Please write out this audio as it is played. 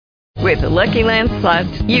With the Lucky Land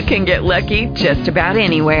Slots, you can get lucky just about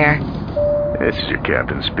anywhere. This is your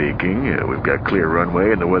captain speaking. We've got clear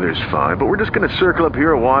runway and the weather's fine, but we're just going to circle up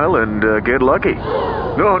here a while and get lucky.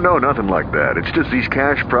 No, nothing like that. It's just these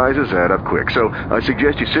cash prizes add up quick. So I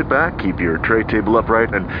suggest you sit back, keep your tray table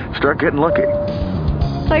upright, and start getting lucky.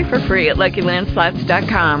 Play for free at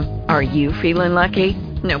LuckyLandSlots.com. Are you feeling lucky?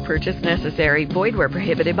 No purchase necessary. Void where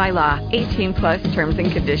prohibited by law. 18 plus terms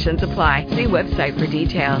and conditions apply. See website for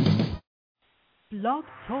details. Blog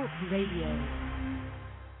Talk Radio.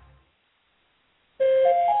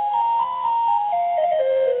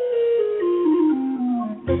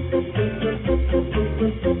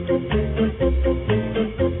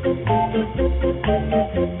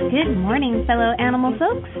 Good morning, fellow animal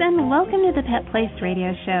folks, and welcome to the Pet Place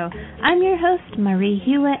Radio Show. I'm your host, Marie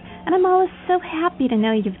Hulett, and I'm always so happy to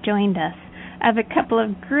know you've joined us. I have a couple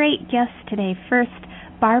of great guests today. First,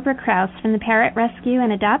 Barbara Crouse from the Parrot Rescue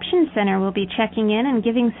and Adoption Center will be checking in and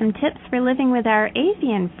giving some tips for living with our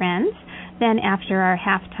avian friends. Then, after our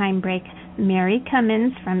halftime break, Marie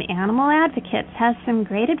Cummins from Animal Advocates has some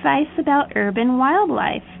great advice about urban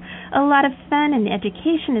wildlife. A lot of fun and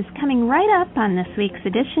education is coming right up on this week's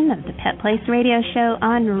edition of the Pet Place Radio Show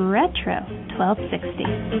on Retro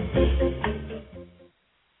 1260.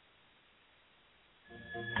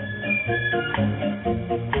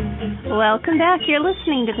 Welcome back. You're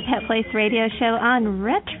listening to the Pet Place Radio Show on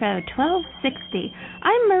Retro 1260.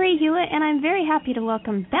 I'm Marie Hulett, and I'm very happy to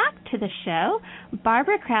welcome back to the show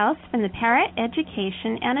Barbara Crouse from the Parrot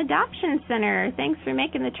Education and Adoption Center. Thanks for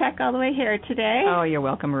making the trek all the way here today. Oh, you're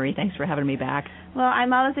welcome, Marie. Thanks for having me back. Well,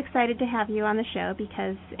 I'm always excited to have you on the show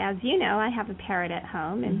because, as you know, I have a parrot at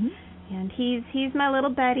home, and he's my little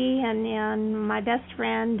buddy and my best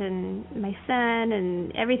friend and my son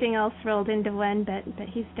and everything else rolled into one, but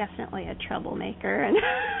he's definitely a troublemaker, and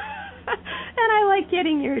and I like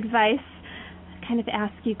getting your advice. Kind of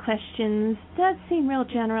ask you questions that seem real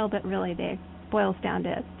general, but really they boils down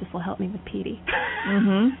to this will help me with Petey.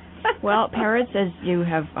 Well, parrots, as you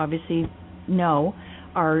have obviously know,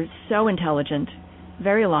 are so intelligent,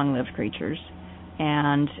 very long-lived creatures,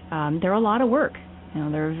 and they're a lot of work. You know,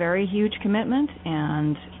 they're a very huge commitment,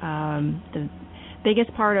 and the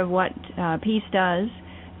biggest part of what Peace does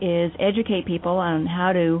is educate people on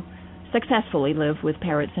how to successfully live with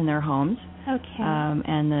parrots in their homes. Okay.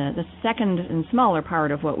 And the second and smaller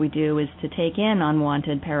part of what we do is to take in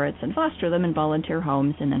unwanted parrots and foster them in volunteer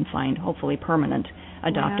homes and then find, hopefully, permanent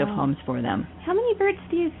adoptive homes for them. How many birds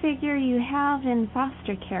do you figure you have in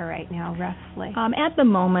foster care right now, roughly? At the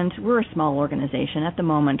moment, we're a small organization. At the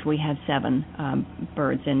moment, we have 7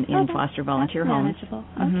 birds in foster volunteer homes. Manageable.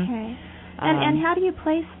 Okay. And how do you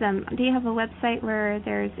place them? Do you have a website where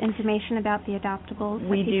there's information about the adoptables?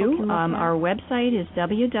 We do. Our website is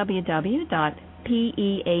www.PEAC,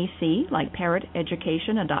 like Parrot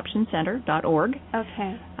Education Adoption Center.org.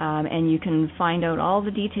 Okay. And you can find out all the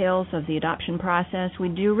details of the adoption process. We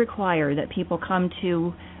do require that people come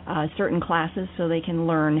to certain classes so they can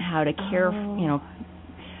learn how to care,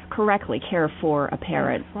 correctly care for a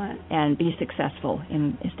parrot. Excellent. And be successul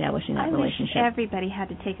in establishing that relationship. I wish everybody had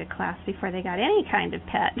to take a class before they got any kind of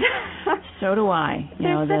pet. So do I.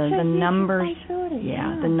 The numbers.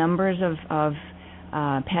 The numbers of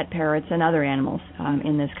pet parrots and other animals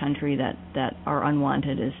in this country that are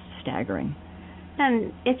unwanted is staggering.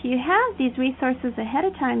 And if you have these resources ahead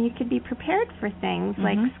of time, you could be prepared for things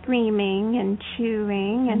like screaming and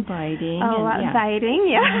chewing and biting. Biting.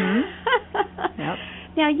 Yeah. Yep.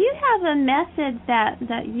 Now, you have a method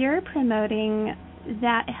that you're promoting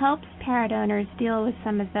that helps parrot owners deal with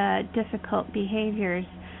some of the difficult behaviors.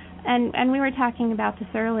 And we were talking about this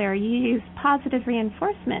earlier. You use positive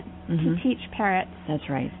reinforcement to teach parrots That's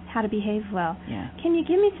right. how to behave well. Yeah. Can you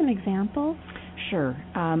give me some examples? Sure.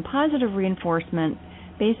 Positive reinforcement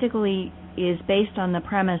basically is based on the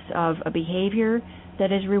premise of a behavior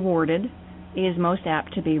that is rewarded is most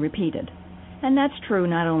apt to be repeated. And that's true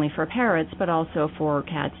not only for parrots, but also for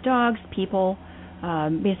cats, dogs, people,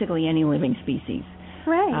 basically any living species.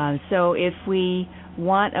 Right. So if we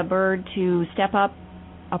want a bird to step up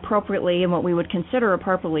appropriately, and what we would consider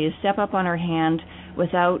appropriately is step up on our hand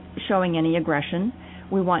without showing any aggression,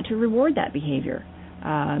 we want to reward that behavior.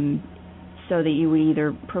 So that you would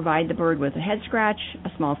either provide the bird with a head scratch, a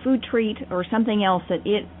small food treat, or something else that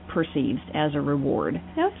it perceives as a reward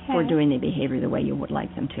for doing the behavior the way you would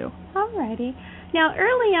like them to. All righty. Now,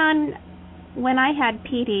 early on, when I had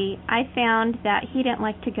Petey, I found that he didn't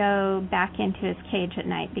like to go back into his cage at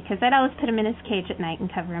night because I'd always put him in his cage at night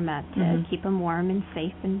and cover him up to keep him warm and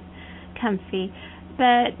safe and comfy.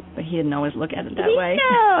 But he didn't always look at it that way.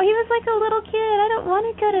 No, he was like a little kid. I don't want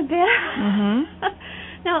to go to bed.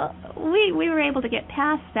 Now, we were able to get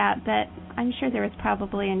past that, but I'm sure there was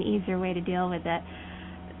probably an easier way to deal with it.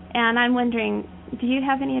 And I'm wondering, do you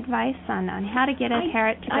have any advice on how to get a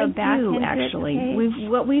parrot to go back into its cage?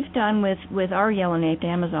 What we've done with our yellow-naped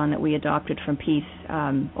Amazon that we adopted from Peace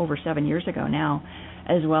over 7 years ago now,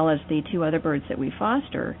 as well as the 2 other birds that we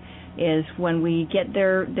foster, is when we get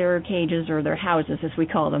their cages, or their houses as we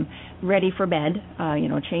call them, ready for bed,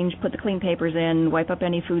 put the clean papers in, wipe up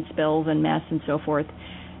any food spills and mess and so forth,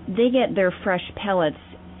 they get their fresh pellets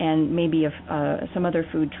and maybe some other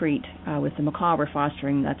food treat. With the macaw we're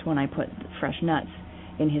fostering, that's when I put fresh nuts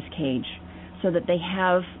in his cage, so that they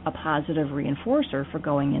have a positive reinforcer for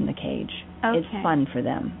going in the cage. Okay. It's fun for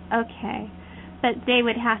them. Okay. But they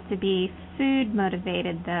would have to be food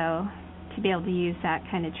motivated, though, to be able to use that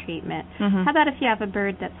kind of treatment. Mm-hmm. How about if you have a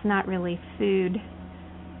bird that's not really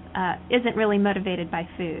isn't really motivated by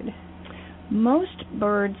food? Most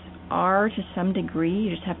birds are to some degree. You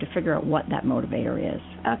just have to figure out what that motivator is.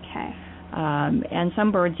 Okay. And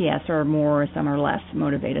some birds, yes, are more, some are less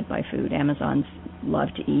motivated by food. Amazons love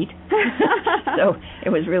to eat, so it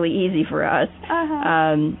was really easy for us.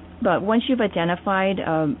 Uh-huh. But once you've identified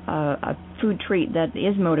a food treat that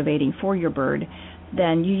is motivating for your bird,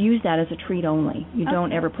 then you use that as a treat only. You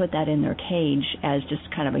don't ever put that in their cage as just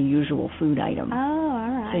kind of a usual food item. Oh, all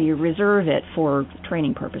right. So you reserve it for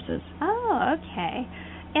training purposes. Oh, okay.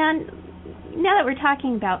 And now that we're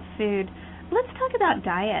talking about food, let's talk about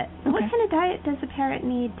diet. Okay. What kind of diet does a parrot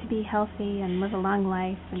need to be healthy and live a long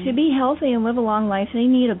life? To be healthy and live a long life, they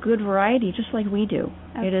need a good variety, just like we do.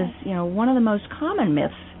 Okay. It is, one of the most common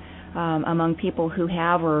myths among people who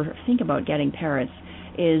have or think about getting parrots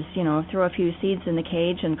is, throw a few seeds in the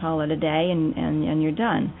cage and call it a day and you're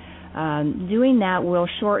done. Doing that will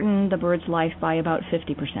shorten the bird's life by about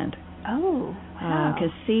 50%. Oh, wow. Because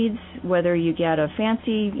seeds, whether you get a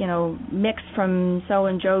fancy, mix from So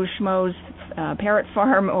and Joe Schmo's parrot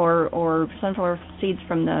farm or sunflower seeds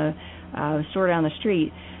from the store down the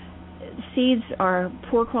street, seeds are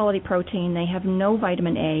poor quality protein. They have no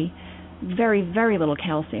vitamin A, very, very little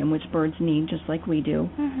calcium, which birds need just like we do.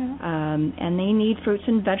 Mm-hmm. And they need fruits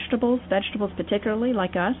and vegetables particularly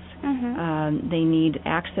like us. Mm-hmm. They need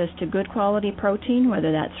access to good quality protein,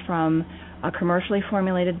 whether that's from a commercially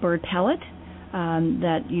formulated bird pellet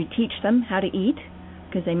that you teach them how to eat,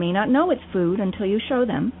 because they may not know it's food until you show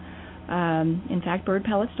them. In fact, bird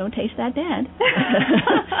pellets don't taste that bad.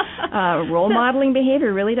 Role modeling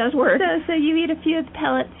behavior really does work. So you eat a few of the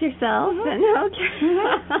pellets yourself? Mm-hmm. And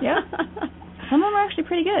okay. Yeah. Some of them are actually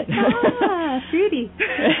pretty good. Fruity.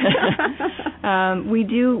 We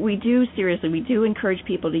do encourage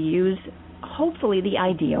people to use, hopefully the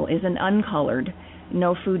ideal is an uncolored,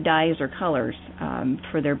 no food dyes or colors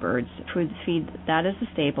for their birds. Feed that is the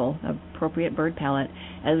staple, appropriate bird pellet,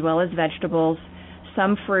 as well as vegetables,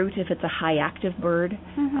 some fruit if it's a high-active bird,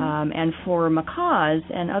 mm-hmm. And for macaws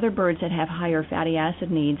and other birds that have higher fatty acid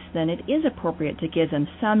needs, then it is appropriate to give them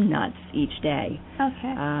some nuts each day.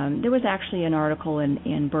 Okay. There was actually an article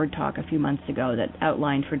in Bird Talk a few months ago that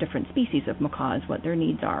outlined for different species of macaws what their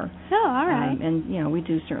needs are. Oh, all right. And we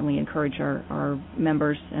do certainly encourage our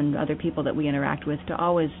members and other people that we interact with to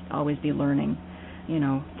always be learning.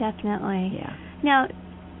 Definitely. Yeah. Now,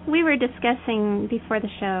 we were discussing before the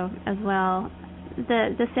show as well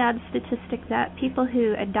the sad statistic that people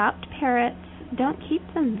who adopt parrots don't keep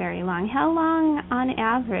them very long. How long, on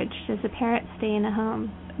average, does a parrot stay in a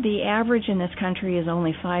home? The average in this country is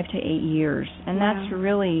only 5 to 8 years, and wow. That's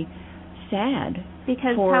really sad.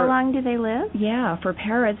 Because how long do they live? Yeah, for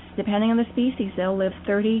parrots, depending on the species, they'll live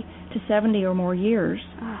 30 to 70 or more years.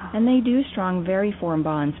 Oh. And they do strong, very form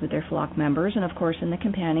bonds with their flock members, and of course in the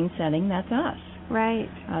companion setting, that's us. Right.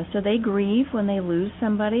 So they grieve when they lose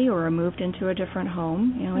somebody or are moved into a different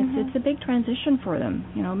home. Mm-hmm. It's a big transition for them.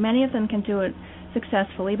 Many of them can do it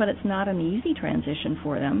successfully, but it's not an easy transition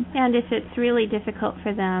for them. And if it's really difficult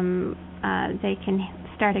for them, they can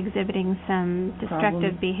start exhibiting some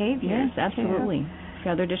destructive behaviors. Yes, absolutely. Too.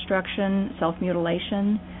 Feather destruction,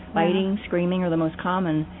 self-mutilation, biting, screaming are the most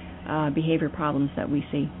common behavior problems that we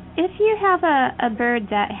see. If you have a bird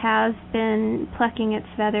that has been plucking its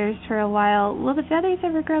feathers for a while, will the feathers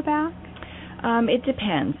ever grow back? It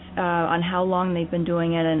depends on how long they've been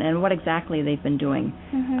doing it and what exactly they've been doing.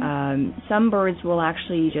 Mm-hmm. Some birds will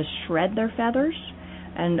actually just shred their feathers,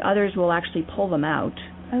 and others will actually pull them out.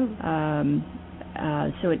 Oh.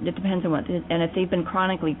 So it depends on and if they've been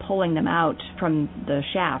chronically pulling them out from the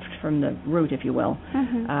shaft, from the root, if you will,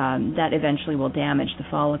 mm-hmm. That eventually will damage the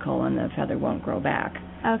follicle and the feather won't grow back.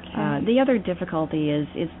 Okay. The other difficulty is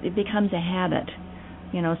it becomes a habit.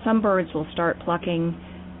 Some birds will start plucking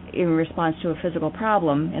in response to a physical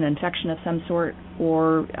problem, an infection of some sort,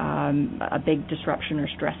 or a big disruption or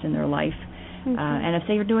stress in their life. And if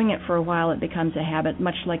they're doing it for a while, it becomes a habit,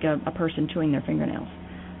 much like a person chewing their fingernails.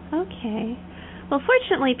 Okay. Well,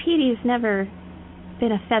 fortunately, Petey's never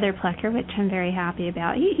been a feather plucker, which I'm very happy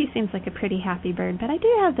about. He seems like a pretty happy bird, but I do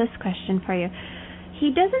have this question for you. He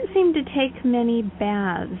doesn't seem to take many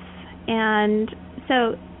baths, and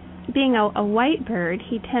so being a white bird,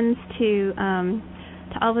 he tends to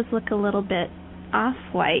always look a little bit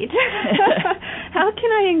off-white. How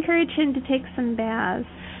can I encourage him to take some baths?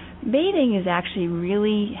 Bathing is actually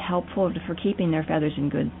really helpful for keeping their feathers in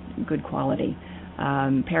good quality.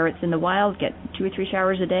 Parrots in the wild get 2 or 3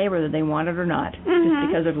 showers a day, whether they want it or not, just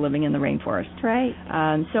because they're living in the rainforest. Right.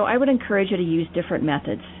 So I would encourage you to use different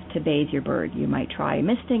methods to bathe your bird. You might try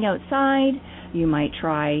misting outside. You might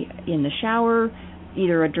try in the shower,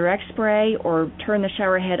 either a direct spray or turn the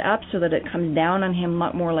shower head up so that it comes down on him a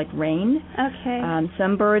lot more like rain. Okay.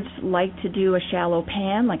 Some birds like to do a shallow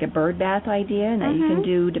pan, like a bird bath idea, and that you can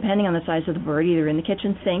do, depending on the size of the bird, either in the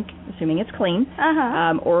kitchen sink, assuming it's clean,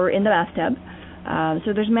 or in the bathtub.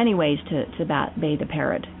 So there's many ways to bathe a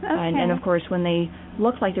parrot. Okay. And of course, when they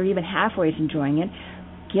look like they're even halfway enjoying it,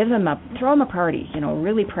 throw them a party,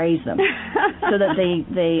 really praise them so that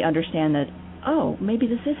they understand that, oh, maybe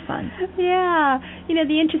this is fun. Yeah.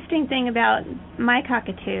 The interesting thing about my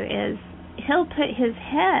cockatoo is he'll put his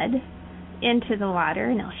head into the water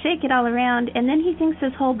and he'll shake it all around, and then he thinks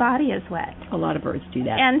his whole body is wet. A lot of birds do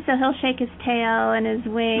that. And so he'll shake his tail and his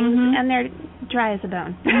wings, and they're dry as a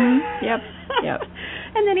bone. Yep.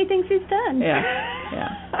 And then he thinks he's done. Yeah.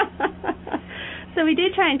 So we do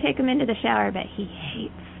try and take him into the shower, but he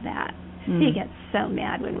hates that. He gets so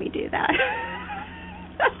mad when we do that.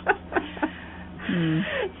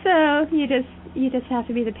 So you just have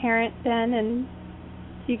to be the parent then, and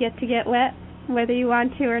you get to get wet whether you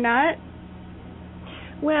want to or not.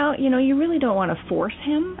 Well, you really don't want to force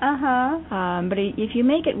him. But if you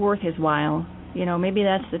make it worth his while, maybe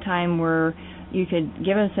that's the time where you could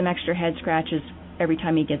give him some extra head scratches every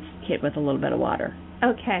time he gets hit with a little bit of water.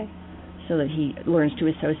 Okay. So that he learns to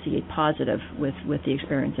associate positive with the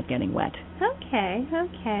experience of getting wet. Okay.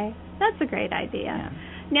 That's a great idea. Yeah.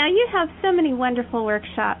 Now, you have so many wonderful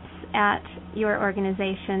workshops at your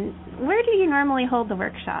organization. Where do you normally hold the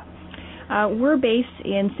workshops? We're based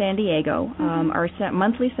in San Diego. Our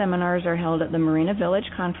monthly seminars are held at the Marina Village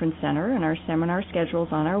Conference Center, and our seminar schedule's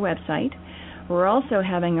on our website. We're also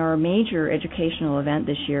having our major educational event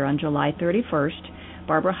this year on July 31st.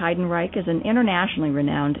 Barbara Heidenreich is an internationally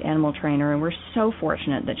renowned animal trainer, and we're so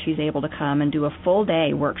fortunate that she's able to come and do a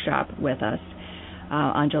full-day workshop with us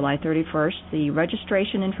on July 31st. The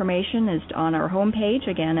registration information is on our homepage,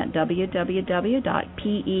 again, at www.peac.org.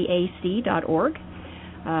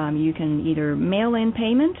 You can either mail in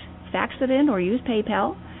payment, fax it in, or use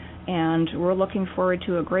PayPal. And we're looking forward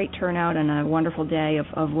to a great turnout and a wonderful day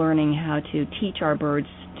of learning how to teach our birds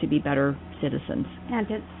to be better citizens. And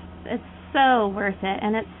it's so worth it,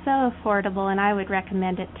 and it's so affordable, and I would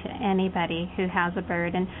recommend it to anybody who has a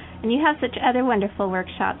bird. And you have such other wonderful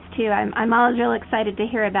workshops, too. I'm always real excited to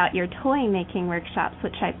hear about your toy-making workshops,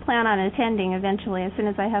 which I plan on attending eventually as soon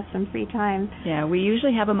as I have some free time. Yeah, we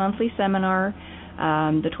usually have a monthly seminar.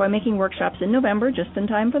 The toy-making workshop's in November, just in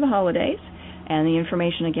time for the holidays. And the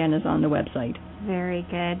information, again, is on the website. Very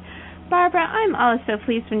good. Barbara, I'm always so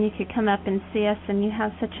pleased when you could come up and see us, and you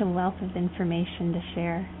have such a wealth of information to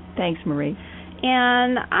share. Thanks, Marie.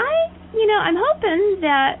 And I'm hoping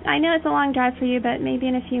that, I know it's a long drive for you, but maybe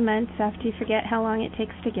in a few months after you forget how long it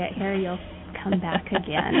takes to get here, you'll come back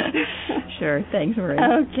again. Sure. Thanks, Marie.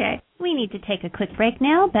 Okay. We need to take a quick break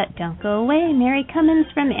now, but don't go away. Mary Cummins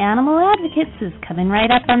from Animal Advocates is coming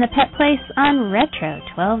right up on the Pet Place on Retro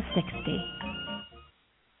 1260.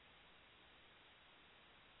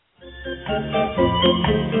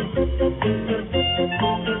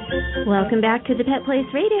 Welcome back to the Pet Place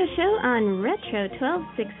Radio Show on Retro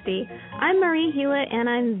 1260. I'm Marie Hulett, and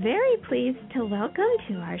I'm very pleased to welcome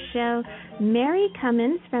to our show Mary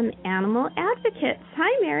Cummins from Animal Advocates. Hi,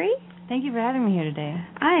 Mary. Thank you for having me here today.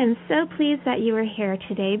 I am so pleased that you are here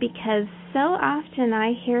today because so often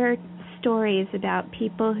I hear stories about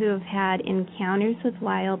people who have had encounters with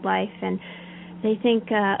wildlife, and they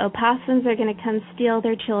think opossums are going to come steal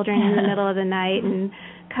their children in the middle of the night, and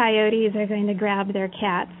coyotes are going to grab their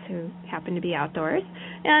cats who happen to be outdoors,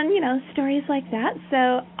 and, stories like that.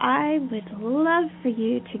 So I would love for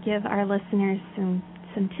you to give our listeners some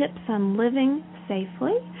tips on living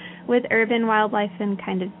safely with urban wildlife and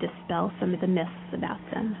kind of dispel some of the myths about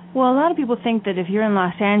them. Well, a lot of people think that if you're in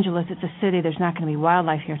Los Angeles, it's a city, there's not going to be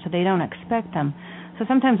wildlife here, so they don't expect them. So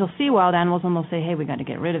sometimes they'll see wild animals and they'll say, hey, we got to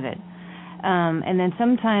get rid of it. And then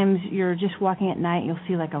sometimes you're just walking at night, you'll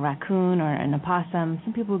see like a raccoon or an opossum.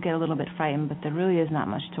 Some people get a little bit frightened, but there really is not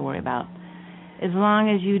much to worry about. As long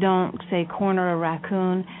as you don't, say, corner a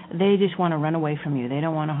raccoon, they just want to run away from you. They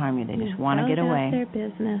don't want to harm you. They just want to get away. Their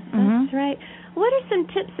business. That's right. What are some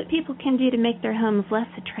tips that people can do to make their homes less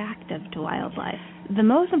attractive to wildlife? The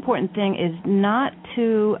most important thing is not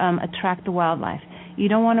to attract the wildlife. You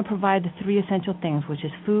don't want to provide the 3 essential things, which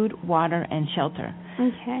is food, water, and shelter.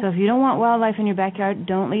 Okay. So if you don't want wildlife in your backyard,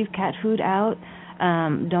 don't leave cat food out.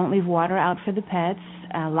 Don't leave water out for the pets.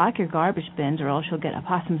 Lock your garbage bins, or else you'll get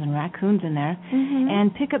opossums and raccoons in there.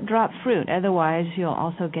 And pick up drop fruit. Otherwise, you'll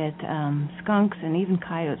also get skunks, and even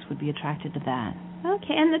coyotes would be attracted to that.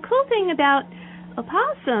 Okay, and the cool thing about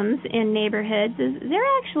opossums in neighborhoods is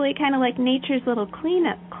they're actually kind of like nature's little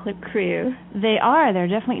cleanup crew. They are. They're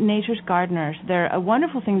definitely nature's gardeners. They're a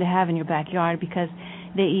wonderful thing to have in your backyard because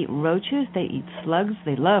they eat roaches, they eat slugs,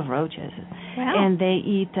 they love roaches. Wow. And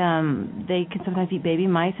they can sometimes eat baby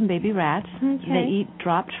mice and baby rats. Okay. They eat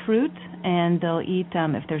dropped fruit, and they'll eat,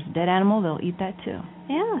 if there's a dead animal, they'll eat that too.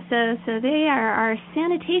 Yeah, so they are our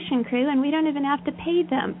sanitation crew, and we don't even have to pay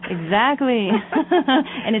them. Exactly.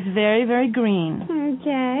 And it's very, very green.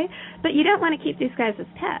 Okay. But you don't want to keep these guys as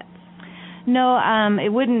pets. No,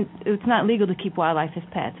 it's not legal to keep wildlife as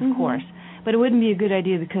pets, of course. But it wouldn't be a good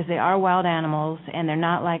idea because they are wild animals, and they're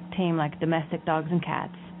not tame like domestic dogs and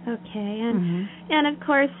cats. Okay, and of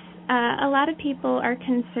course, a lot of people are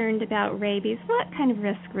concerned about rabies. What kind of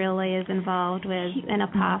risk really is involved with an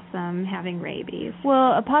opossum having rabies?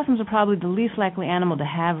 Well, opossums are probably the least likely animal to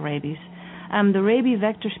have rabies. The rabies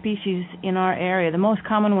vector species in our area, the most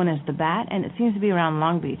common one is the bat, and it seems to be around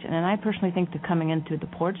Long Beach. And I personally think they're coming into the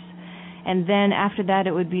ports. And then after that,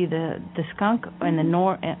 it would be the skunk up in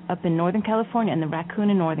Northern California and the raccoon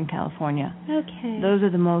in Northern California. Okay. Those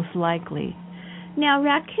are the most likely. Now,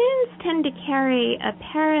 raccoons tend to carry a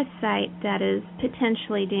parasite that is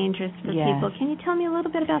potentially dangerous for people. Can you tell me a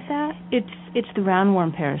little bit about that? It's the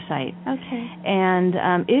roundworm parasite. Okay. And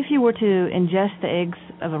if you were to ingest the eggs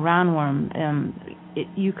of a roundworm,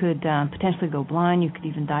 you could potentially go blind. You could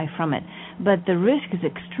even die from it. But the risk is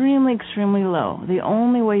extremely, extremely low. The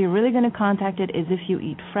only way you're really going to contact it is if you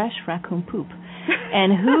eat fresh raccoon poop.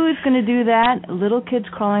 And who is going to do that? Little kids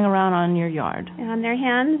crawling around on your yard. On their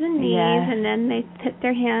hands and knees, and then they put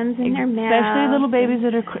their hands in their mouth. Especially little babies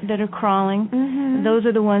that are crawling. Those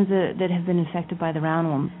are the ones that have been infected by the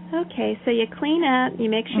roundworm. Okay, so you clean up, you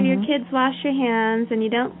make sure your kids wash your hands, and you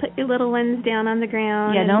don't put your little ones down on the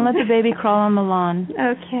ground. Yeah, don't let the baby crawl on the lawn.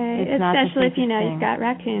 Okay, especially if you know you've got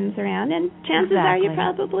raccoons around, and chances are you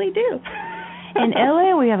probably do. In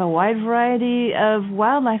L.A., we have a wide variety of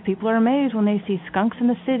wildlife. People are amazed when they see skunks in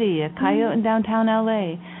the city, a coyote in downtown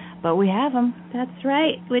L.A., but we have them. That's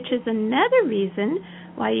right, which is another reason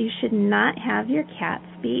why you should not have your cats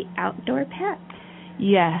be outdoor pets.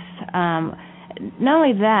 Yes. Not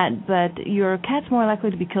only that, but your cat's more likely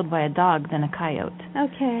to be killed by a dog than a coyote.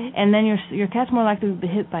 Okay. And then your cat's more likely to be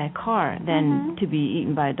hit by a car than to be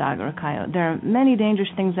eaten by a dog or a coyote. There are many dangerous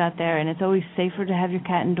things out there, and it's always safer to have your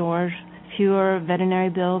cat indoors, fewer veterinary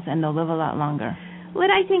bills, and they'll live a lot longer. What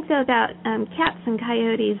I think, though, about cats and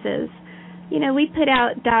coyotes is, we put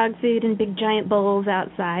out dog food in big giant bowls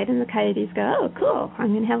outside, and the coyotes go, oh, cool,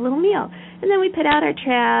 I'm going to have a little meal. And then we put out our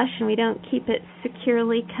trash, and we don't keep it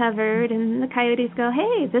securely covered, and the coyotes go,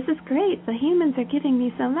 hey, this is great, the humans are giving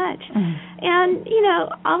me so much. And,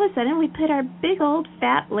 all of a sudden we put our big old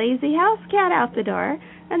fat lazy house cat out the door,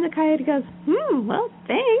 and the coyote goes, well,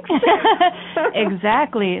 thanks.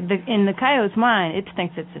 Exactly. In the coyote's mind, it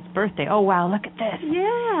thinks it's its birthday. Oh, wow, look at this.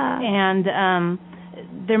 Yeah. And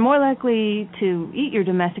they're more likely to eat your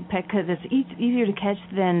domestic pet because it's easier to catch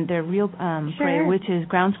than their real prey, which is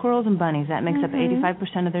ground squirrels and bunnies. That makes up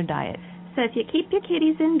 85% of their diet. So if you keep your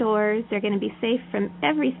kitties indoors, they're going to be safe from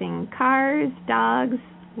everything: cars, dogs,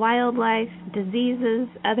 wildlife, diseases,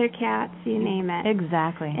 other cats, you name it.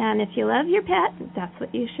 Exactly. And if you love your pet, that's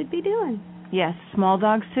what you should be doing. Yes, small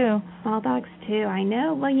dogs too. Small dogs too, I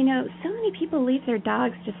know. Well, so many people leave their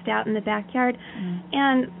dogs just out in the backyard,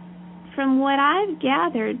 and from what I've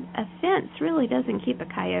gathered, a fence really doesn't keep a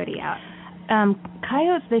coyote out.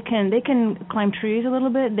 Coyotes, they can climb trees a little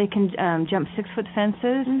bit. They can jump 6-foot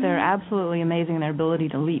fences. They're absolutely amazing in their ability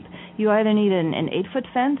to leap. You either need an 8-foot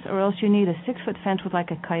fence or else you need a 6-foot fence with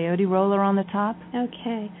like a coyote roller on the top.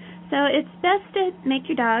 Okay. So it's best to make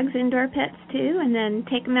your dogs indoor pets too, and then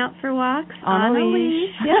take them out for walks on a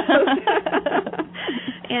leash.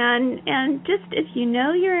 And just if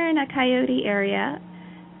you're in a coyote area,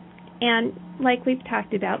 and like we've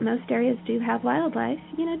talked about, most areas do have wildlife,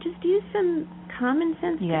 just use some common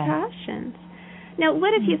sense precautions. Now,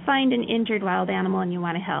 what if you find an injured wild animal and you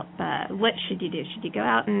want to help? What should you do? Should you go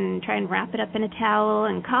out and try and wrap it up in a towel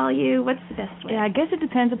and call you? What's the best way? Yeah, I guess it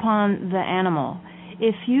depends upon the animal.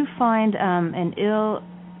 If you find an ill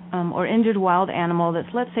or injured wild animal that's,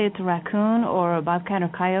 let's say it's a raccoon or a bobcat or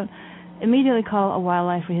coyote, immediately call a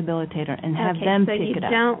wildlife rehabilitator and have them pick it up. So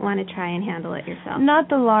you don't want to try and handle it yourself? Not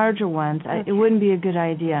the larger ones. Okay. It wouldn't be a good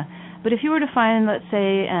idea. But if you were to find, let's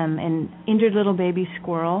say, an injured little baby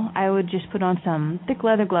squirrel, I would just put on some thick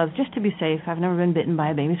leather gloves just to be safe. I've never been bitten by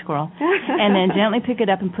a baby squirrel. And then gently pick it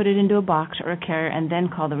up and put it into a box or a carrier and then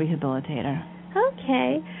call the rehabilitator.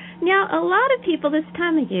 Okay. Now, a lot of people this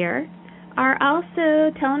time of year are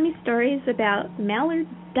also telling me stories about mallard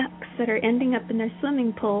ducks that are ending up in their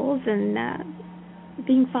swimming pools and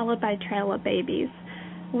being followed by a trail of babies.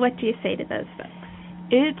 What do you say to those folks?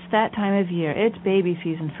 It's that time of year. It's baby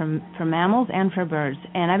season for mammals and for birds.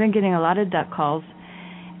 And I've been getting a lot of duck calls.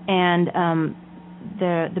 And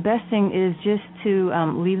the best thing is just to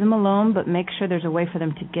leave them alone, but make sure there's a way for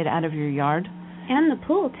them to get out of your yard. And the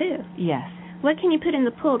pool, too. Yes. What can you put in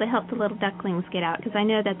the pool to help the little ducklings get out? Because I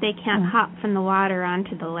know that they can't hop from the water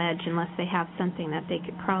onto the ledge unless they have something that they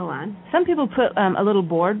could crawl on. Some people put a little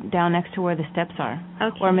board down next to where the steps are.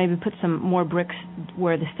 Okay. Or maybe put some more bricks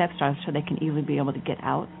where the steps are so they can easily be able to get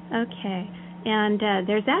out. Okay. And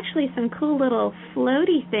there's actually some cool little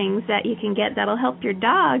floaty things that you can get that'll help your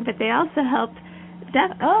dog, but they also help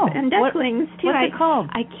ducks and ducklings too. What's it called?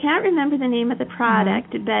 I can't remember the name of the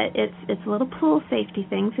product, but it's a little pool safety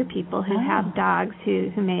thing for people who have dogs who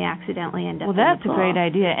may accidentally end up in the pool. Well, that's a great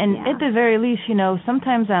idea. And at the very least,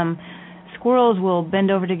 sometimes squirrels will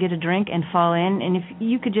bend over to get a drink and fall in, and if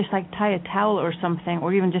you could just tie a towel or something,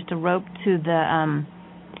 or even just a rope to the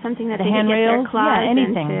something that the they can get their claws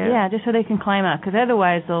anything. into. Yeah, just so they can climb out, because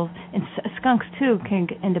otherwise and skunks too can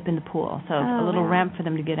end up in the pool. So a little ramp for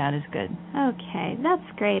them to get out is good. Okay, that's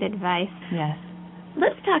great advice. Yes.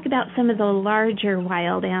 Let's talk about some of the larger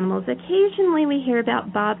wild animals. Occasionally we hear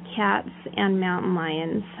about bobcats and mountain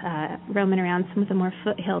lions roaming around some of the more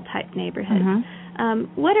foothill type neighborhoods.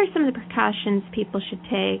 What are some of the precautions people should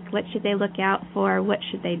take? What should they look out for? What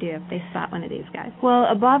should they do if they spot one of these guys? Well,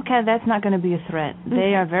 a bobcat, that's not going to be a threat.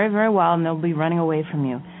 They are very, very wild, and they'll be running away from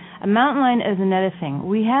you. A mountain lion is another thing.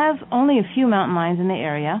 We have only a few mountain lions in the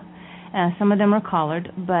area. Some of them are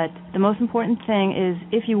collared, but the most important thing is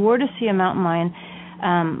if you were to see a mountain lion,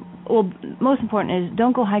 most important is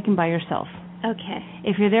don't go hiking by yourself. Okay.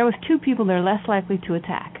 If you're there with two people, they're less likely to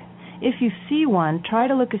attack. If you see one, try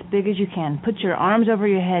to look as big as you can. Put your arms over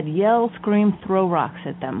your head, yell, scream, throw rocks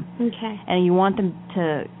at them. Okay. And you want them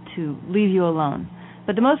to leave you alone.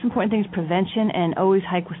 But the most important thing is prevention, and always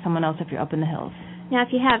hike with someone else if you're up in the hills. Now, if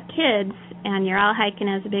you have kids and you're all hiking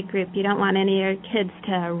as a big group, you don't want any of your kids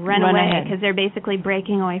to run away because they're basically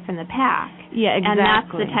breaking away from the pack. Yeah, exactly. And that's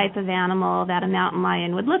the type of animal that a mountain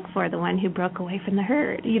lion would look for, the one who broke away from the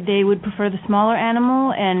herd. They would prefer the smaller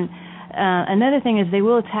animal, and another thing is they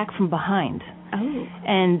will attack from behind. Oh.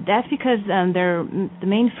 And that's because the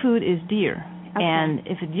main food is deer. Okay. And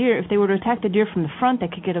if they were to attack the deer from the front, they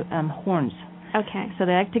could get horns. Okay. So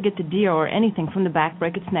they like to get the deer or anything from the back,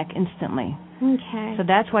 break its neck instantly. Okay. So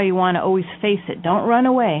that's why you want to always face it. Don't run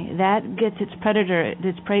away. That gets its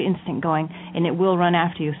prey instinct going, and it will run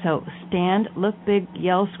after you. So stand, look big,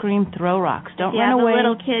 yell, scream, throw rocks. Don't run away. If you have a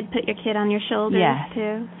little kid, put your kid on your shoulders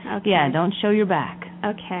too. Okay. Yeah, don't show your back.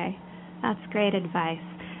 Okay. That's great advice.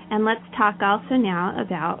 And let's talk also now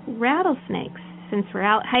about rattlesnakes. Since we're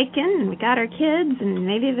out hiking and we got our kids and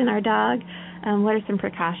maybe even our dog, what are some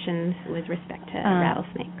precautions with respect to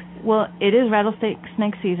rattlesnakes? Well, it is rattlesnake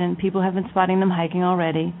season. People have been spotting them hiking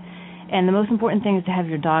already. And the most important thing is to have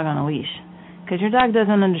your dog on a leash. Because your dog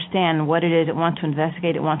doesn't understand what it is. It wants to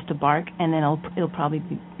investigate. It wants to bark. And then it'll probably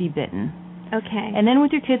be bitten. Okay. And then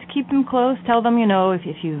with your kids, keep them close. Tell them, if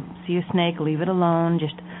you see a snake, leave it alone.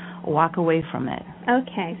 Just walk away from it.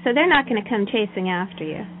 Okay. So they're not going to come chasing after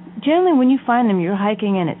you. Generally, when you find them, you're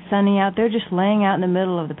hiking and it's sunny out. They're just laying out in the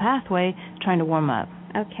middle of the pathway trying to warm up.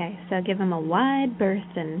 Okay, so give them a wide berth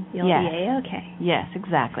and you'll be A-okay. Yes,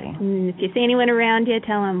 exactly. And if you see anyone around you,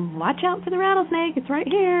 tell them, watch out for the rattlesnake, it's right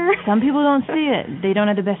here. Some people don't see it. They don't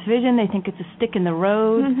have the best vision. They think it's a stick in the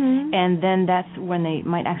road, and then that's when they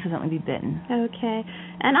might accidentally be bitten. Okay.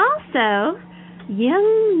 And also,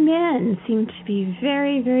 young men seem to be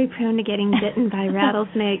very, very prone to getting bitten by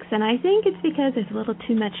rattlesnakes, and I think it's because there's a little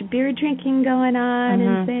too much beer drinking going on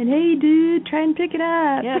and saying, hey, dude, try and pick it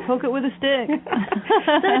up. Yeah, poke it with a stick.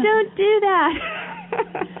 So don't do that.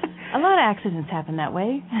 A lot of accidents happen that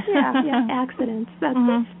way. Yeah, accidents. That's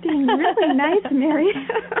being really nice, Mary.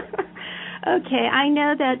 Okay, I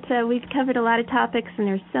know that we've covered a lot of topics and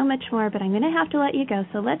there's so much more, but I'm going to have to let you go.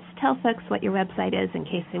 So let's tell folks what your website is in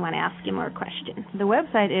case they want to ask you more questions. The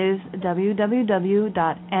website is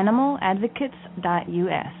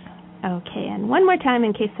www.animaladvocates.us. Okay, and one more time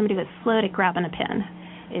in case somebody was slow to grabbing a pen.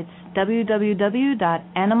 It's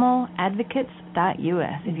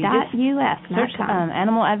www.animaladvocates.us. If you just search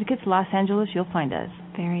Animal Advocates Los Angeles, you'll find us.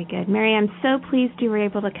 Very good. Mary, I'm so pleased you were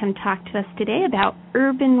able to come talk to us today about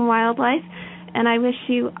urban wildlife, and I wish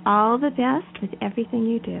you all the best with everything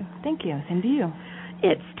you do. Thank you. Same to you.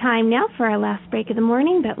 It's time now for our last break of the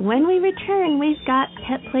morning, but when we return, we've got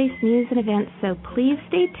Pet Place news and events, so please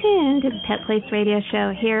stay tuned to the Pet Place Radio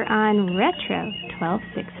Show here on Retro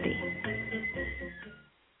 1260.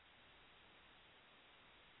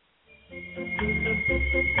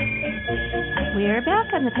 We're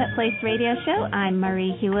back on the Pet Place Radio Show. I'm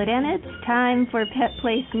Marie Hulett, and it's time for Pet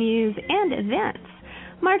Place news and events.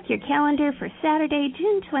 Mark your calendar for Saturday,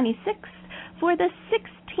 June 26th, for the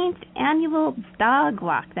 16th Annual Dog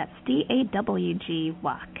Walk. That's D-A-W-G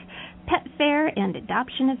Walk. Pet Fair and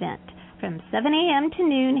Adoption Event. From 7 a.m. to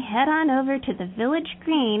noon, head on over to the Village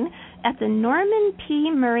Green at the Norman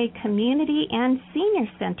P. Murray Community and Senior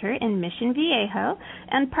Center in Mission Viejo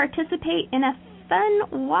and participate in a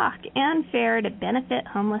fun walk and fair to benefit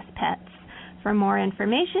homeless pets. For more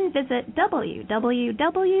information, visit www.dawg.org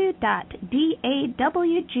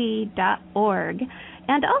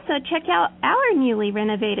and also check out our newly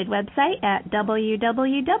renovated website at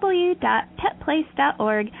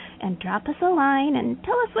www.petplace.org and drop us a line and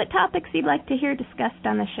tell us what topics you'd like to hear discussed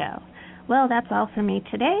on the show. Well, that's all for me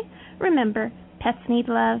today. Remember, pets need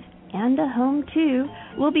love and a home, too.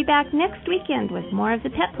 We'll be back next weekend with more of the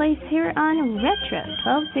Pet Place here on Retro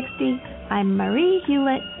 1260. I'm Marie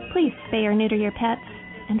Hulett. Please spay or neuter your pets,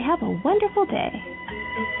 and have a wonderful day.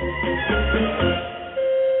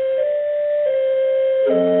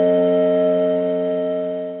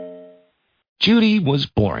 Judy was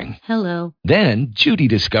boring. Hello. Then Judy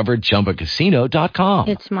discovered ChumbaCasino.com.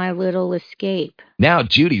 It's my little escape. Now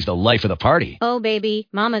Judy's the life of the party. Oh, baby,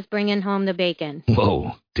 mama's bringing home the bacon.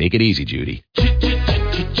 Whoa, take it easy, Judy.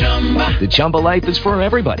 The Chumba life is for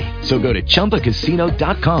everybody. So go to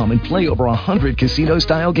ChumbaCasino.com and play over 100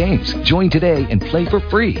 casino-style games. Join today and play for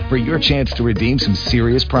free for your chance to redeem some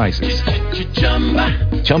serious prizes.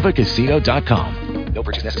 ChumbaCasino.com. No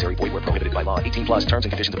purchase necessary. Void where prohibited by law. 18+ terms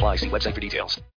and conditions apply. See website for details.